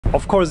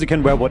Of course, you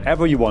can wear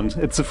whatever you want,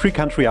 it's a free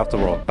country after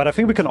all. But I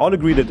think we can all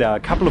agree that there are a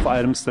couple of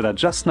items that are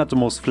just not the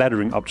most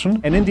flattering option,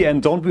 and in the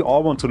end, don't we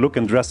all want to look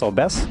and dress our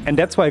best? And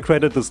that's why I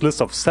created this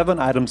list of 7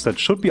 items that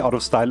should be out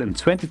of style in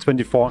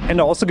 2024,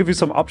 and I also give you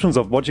some options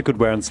of what you could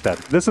wear instead.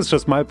 This is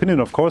just my opinion,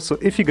 of course, so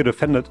if you get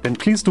offended, then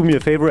please do me a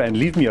favor and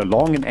leave me a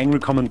long and angry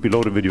comment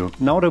below the video.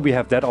 Now that we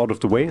have that out of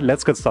the way,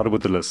 let's get started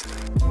with the list.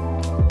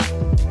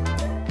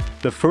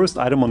 The first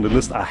item on the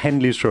list are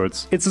Henley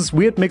shirts. It's this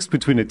weird mix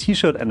between a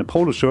t-shirt and a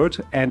polo shirt,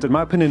 and in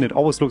my opinion it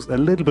always looks a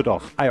little bit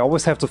off. I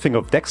always have to think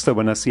of Dexter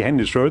when I see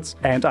Henley shirts,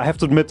 and I have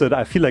to admit that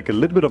I feel like a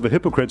little bit of a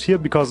hypocrite here,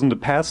 because in the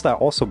past I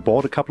also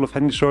bought a couple of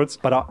Henley shirts,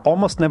 but I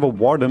almost never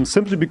wore them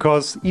simply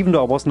because, even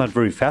though I was not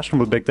very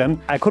fashionable back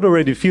then, I could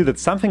already feel that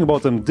something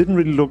about them didn't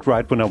really look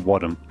right when I wore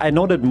them. I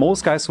know that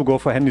most guys who go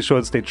for Henley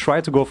shirts, they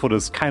try to go for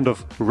this kind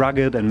of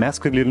rugged and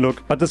masculine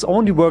look, but this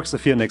only works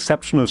if you're in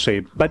exceptional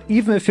shape. But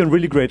even if you're in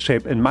really great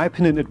shape, in my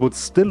opinion it would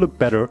still look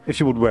better if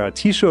you would wear a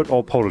t-shirt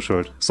or polo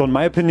shirt. So in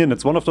my opinion,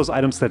 it's one of those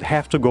items that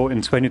have to go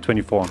in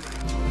 2024.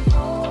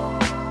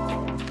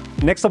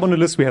 Next up on the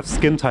list we have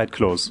skin-tight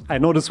clothes. I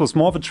know this was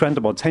more of a trend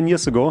about 10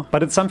 years ago,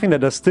 but it's something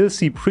that I still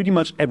see pretty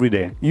much every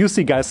day. You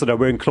see guys that are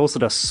wearing clothes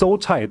that are so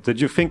tight that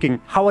you're thinking,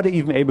 how are they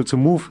even able to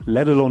move,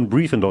 let alone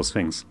breathe in those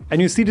things?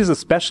 And you see this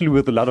especially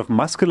with a lot of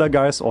muscular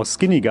guys or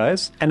skinny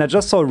guys, and I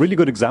just saw a really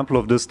good example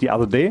of this the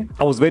other day.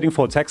 I was waiting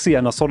for a taxi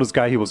and I saw this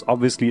guy. He was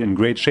obviously in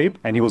great shape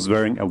and he was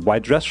wearing a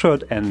white dress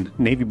shirt and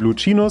navy blue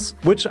chinos,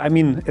 which, I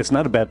mean, it's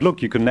not a bad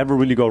look. You can never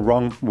really go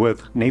wrong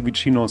with navy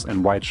chinos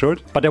and white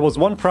shirt. But there was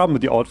one problem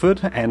with the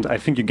outfit, and I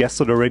think you guessed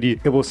it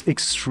already, it was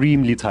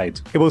extremely tight.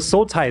 It was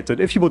so tight that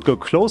if you would go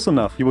close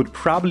enough, you would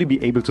probably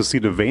be able to see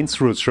the veins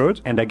through his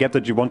shirt, and I get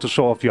that you want to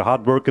show off your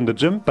hard work in the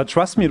gym, but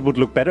trust me, it would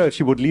look better if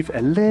you would leave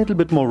a little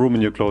bit more room in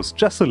your clothes,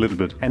 just a little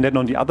bit. And then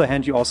on the other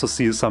hand, you also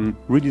see some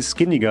really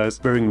skinny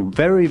guys wearing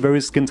very,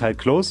 very skin-tight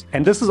clothes,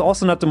 and this is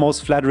also not the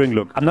most flattering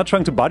look. I'm not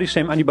trying to body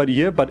shame anybody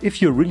here, but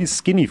if you're really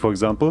skinny, for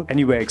example,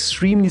 and you wear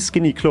extremely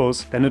skinny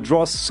clothes, then it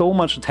draws so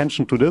much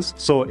attention to this.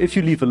 So if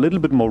you leave a little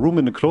bit more room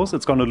in the clothes,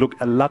 it's gonna look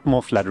a lot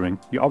more flattering.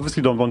 You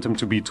obviously don't want them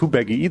to be too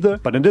baggy either,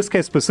 but in this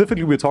case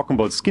specifically we're talking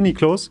about skinny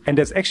clothes, and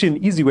there's actually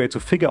an easy way to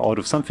figure out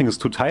if something is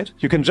too tight.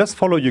 You can just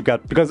follow your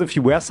gut, because if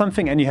you wear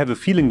something and you have a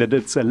feeling that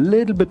it's a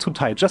little bit too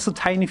tight, just a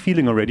tiny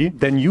feeling already,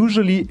 then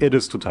usually it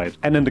is too tight.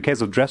 And in the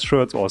case of dress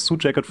shirts or a suit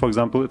jacket, for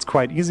example, it's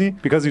quite easy,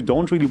 because you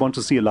don't really want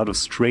to see a lot of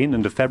strain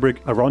in the fabric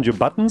around your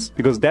buttons,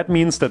 because that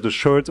means that the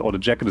shirt or the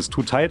jacket is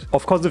too tight.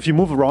 Of course, if you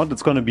move around,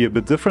 it's going to be a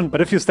bit different,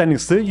 but if you're standing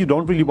still, you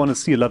don't really want to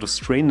see a lot of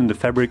strain in the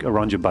fabric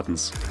around your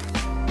buttons.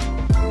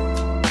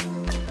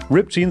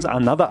 Ripped jeans are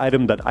another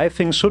item that I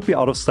think should be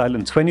out of style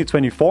in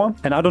 2024,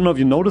 and I don't know if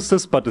you noticed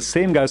this, but the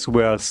same guys who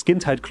wear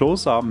skin-tight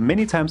clothes are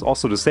many times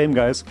also the same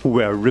guys who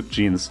wear ripped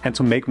jeans. And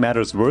to make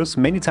matters worse,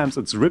 many times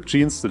it's ripped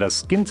jeans that are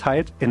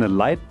skin-tight in a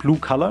light blue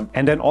color,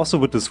 and then also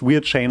with this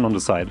weird chain on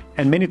the side.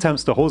 And many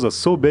times the holes are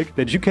so big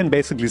that you can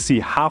basically see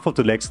half of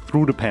the legs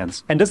through the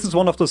pants. And this is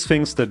one of those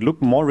things that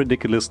look more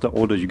ridiculous the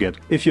older you get.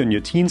 If you're in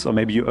your teens or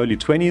maybe your early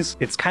 20s,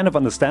 it's kind of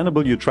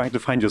understandable you're trying to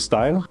find your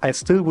style. I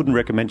still wouldn't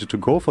recommend you to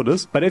go for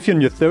this, but if you're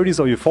in your 30s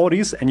or your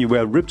 40s and you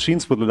wear ripped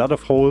jeans with a lot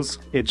of holes,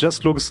 it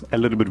just looks a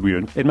little bit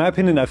weird. In my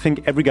opinion, I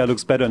think every guy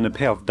looks better in a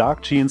pair of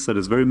dark jeans that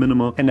is very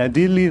minimal, and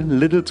ideally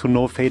little to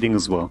no fading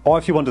as well. Or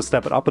if you want to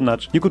step it up a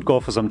notch, you could go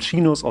for some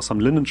chinos or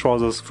some linen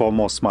trousers for a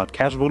more smart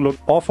casual look,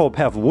 or for a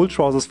pair of wool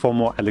trousers for a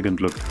more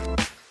elegant look.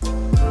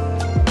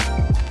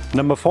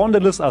 Number 4 on the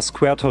list are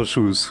square toe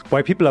shoes.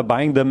 Why people are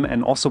buying them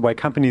and also why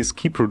companies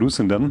keep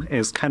producing them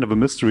is kind of a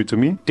mystery to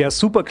me. They are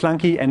super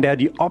clunky and they are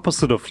the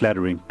opposite of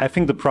flattering. I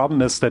think the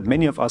problem is that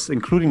many of us,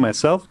 including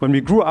myself, when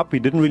we grew up we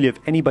didn't really have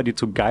anybody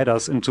to guide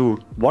us into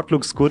what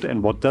looks good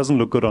and what doesn't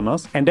look good on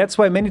us. And that's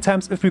why many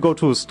times if we go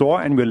to a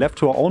store and we're left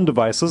to our own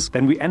devices,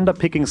 then we end up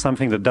picking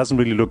something that doesn't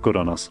really look good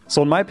on us.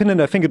 So in my opinion,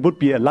 I think it would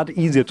be a lot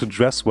easier to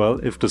dress well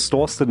if the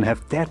stores didn't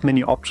have that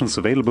many options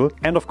available,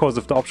 and of course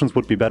if the options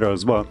would be better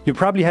as well. You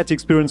probably had the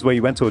experience where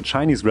you went to a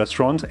Chinese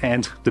restaurant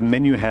and the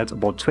menu had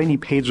about 20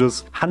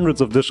 pages, hundreds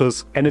of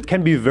dishes, and it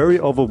can be very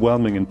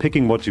overwhelming in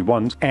picking what you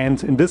want.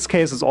 And in this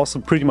case it's also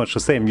pretty much the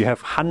same. You have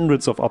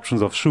hundreds of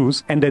options of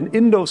shoes, and then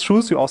in those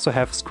shoes you also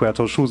have square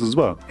toe shoes as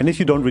well. And if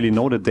you don't really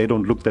know that they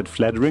don't look that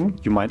flattering,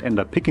 you might end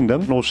up picking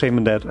them. No shame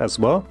in that as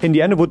well. In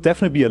the end, it would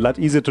definitely be a lot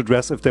easier to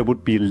dress if there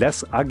would be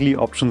less ugly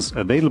options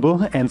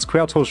available, and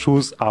square toe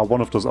shoes are one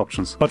of those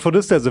options. But for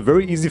this there's a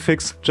very easy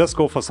fix. Just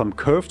go for some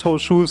curved toe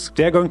shoes.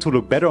 They're going to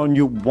look better on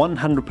you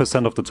 100%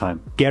 of the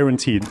time.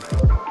 Guaranteed.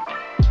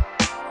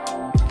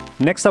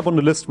 Next up on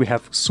the list we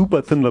have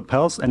super thin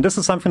lapels, and this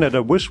is something that I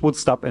wish would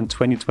stop in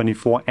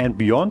 2024 and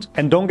beyond.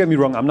 And don't get me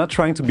wrong, I'm not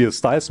trying to be a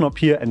style snob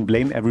here and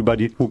blame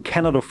everybody who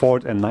cannot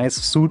afford a nice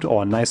suit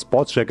or a nice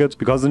sports jacket,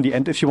 because in the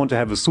end if you want to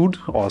have a suit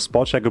or a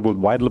sports jacket with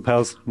wide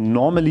lapels,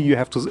 normally you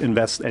have to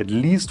invest at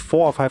least $400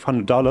 or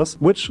 $500,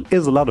 which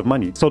is a lot of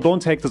money. So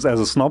don't take this as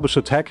a snobbish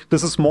attack.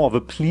 This is more of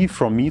a plea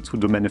from me to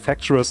the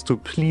manufacturers to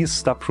please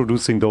stop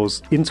producing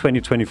those in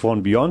 2024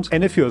 and beyond.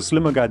 And if you're a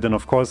slimmer guy, then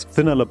of course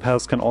thinner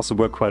lapels can also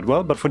work quite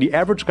well, but for the the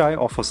average guy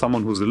or for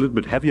someone who's a little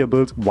bit heavier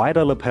built,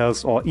 wider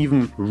lapels or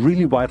even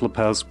really wide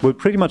lapels will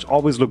pretty much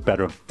always look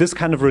better. This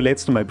kind of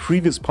relates to my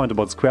previous point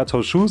about square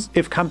toe shoes.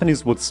 If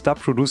companies would stop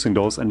producing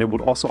those and they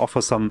would also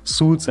offer some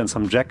suits and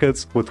some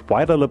jackets with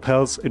wider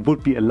lapels, it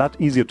would be a lot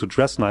easier to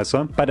dress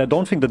nicer. But I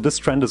don't think that this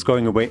trend is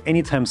going away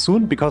anytime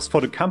soon, because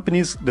for the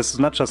companies this is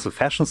not just a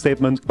fashion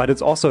statement, but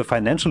it's also a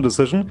financial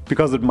decision,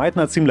 because it might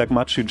not seem like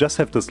much, you just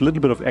have this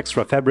little bit of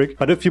extra fabric,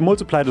 but if you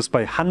multiply this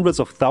by hundreds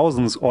of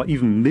thousands or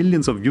even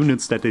millions of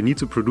units that they need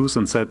to produce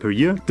and sell per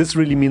year, this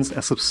really means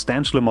a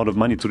substantial amount of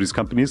money to these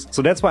companies.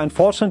 So that's why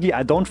unfortunately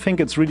I don't think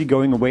it's really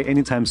going away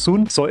anytime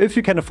soon. So if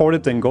you can afford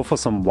it, then go for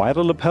some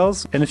wider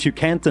lapels, and if you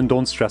can't, then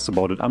don't stress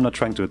about it. I'm not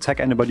trying to attack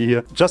anybody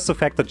here. Just the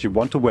fact that you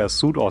want to wear a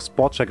suit or a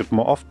sport jacket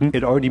more often,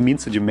 it already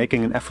means that you're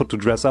making an effort to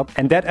dress up,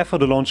 and that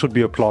effort alone should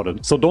be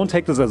applauded. So don't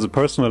take this as a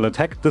personal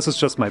attack. This is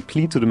just my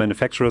plea to the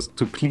manufacturers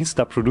to please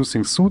stop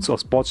producing suits or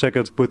sport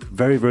jackets with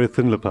very, very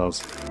thin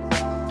lapels.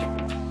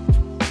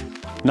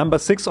 Number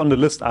 6 on the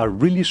list are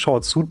really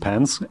short suit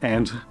pants,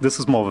 and this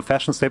is more of a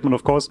fashion statement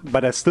of course,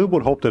 but I still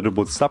would hope that it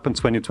would stop in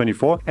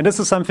 2024. And this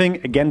is something,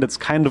 again, that's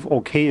kind of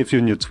okay if you're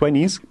in your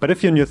 20s, but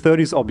if you're in your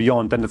 30s or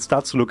beyond, then it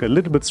starts to look a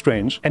little bit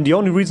strange. And the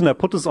only reason I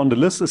put this on the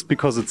list is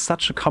because it's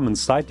such a common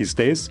sight these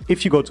days.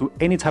 If you go to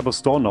any type of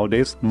store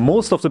nowadays,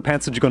 most of the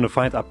pants that you're going to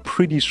find are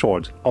pretty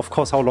short. Of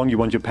course, how long you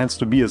want your pants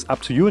to be is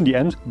up to you in the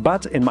end,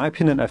 but in my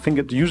opinion, I think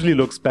it usually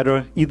looks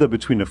better either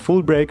between a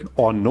full break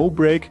or no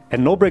break.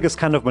 And no break is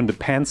kind of when the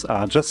pants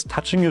are just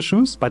touching your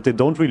shoes, but they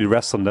don't really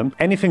rest on them.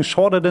 Anything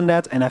shorter than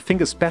that, and I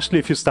think especially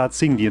if you start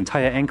seeing the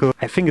entire ankle,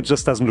 I think it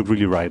just doesn't look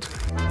really right.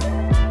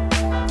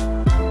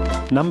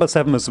 Number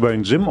 7 is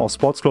wearing gym or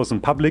sports clothes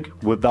in public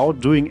without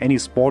doing any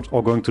sport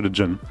or going to the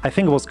gym. I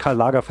think it was Karl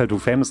Lagerfeld who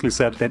famously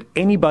said that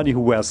anybody who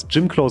wears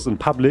gym clothes in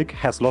public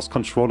has lost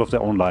control of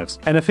their own lives.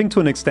 And I think to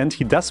an extent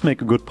he does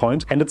make a good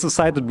point, and it's a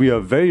sight that we are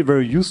very,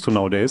 very used to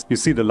nowadays. You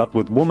see it a lot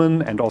with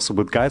women and also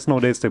with guys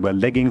nowadays. They wear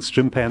leggings,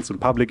 gym pants in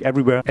public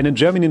everywhere. And in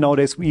Germany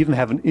nowadays we even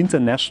have an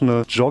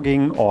international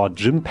jogging or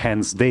gym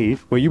pants day,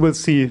 where you will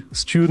see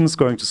students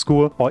going to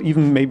school or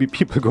even maybe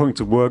people going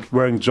to work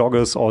wearing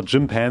joggers or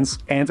gym pants.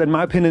 And in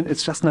my opinion,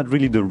 it's just not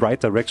really the right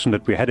direction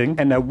that we're heading,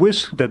 and I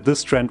wish that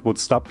this trend would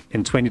stop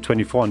in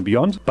 2024 and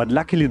beyond. But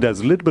luckily there's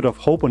a little bit of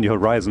hope on the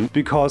horizon,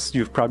 because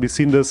you've probably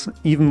seen this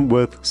even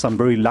with some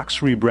very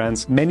luxury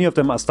brands. Many of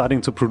them are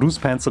starting to produce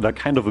pants that are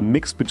kind of a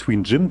mix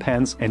between gym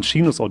pants and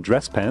chinos or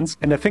dress pants,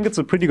 and I think it's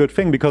a pretty good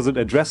thing because it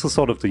addresses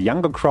sort of the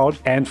younger crowd,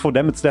 and for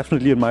them it's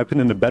definitely, in my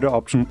opinion, a better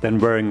option than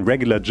wearing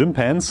regular gym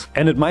pants.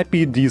 And it might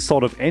be the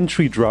sort of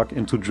entry drug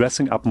into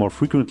dressing up more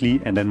frequently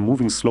and then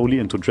moving slowly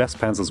into dress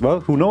pants as well.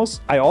 Who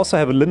knows? I also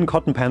have a linen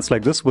cotton pants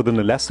like this with an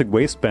elastic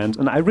waistband,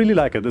 and I really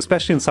like it,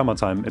 especially in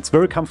summertime. It's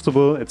very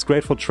comfortable, it's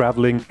great for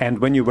traveling, and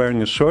when you're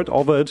wearing a shirt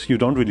over it, you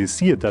don't really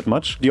see it that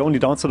much. The only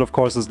downside, of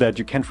course, is that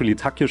you can't really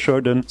tuck your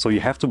shirt in, so you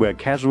have to wear a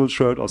casual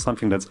shirt or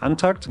something that's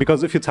untucked,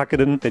 because if you tuck it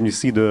in, then you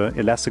see the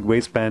elastic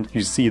waistband,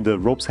 you see the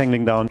ropes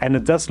hanging down, and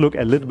it does look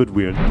a little bit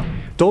weird.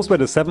 Those were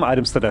the 7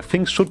 items that I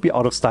think should be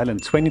out of style in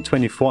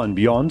 2024 and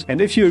beyond.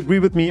 And if you agree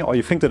with me or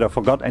you think that I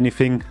forgot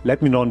anything,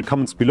 let me know in the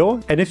comments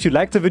below. And if you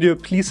liked the video,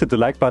 please hit the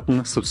like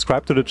button,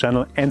 subscribe to the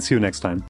channel, and see you next time.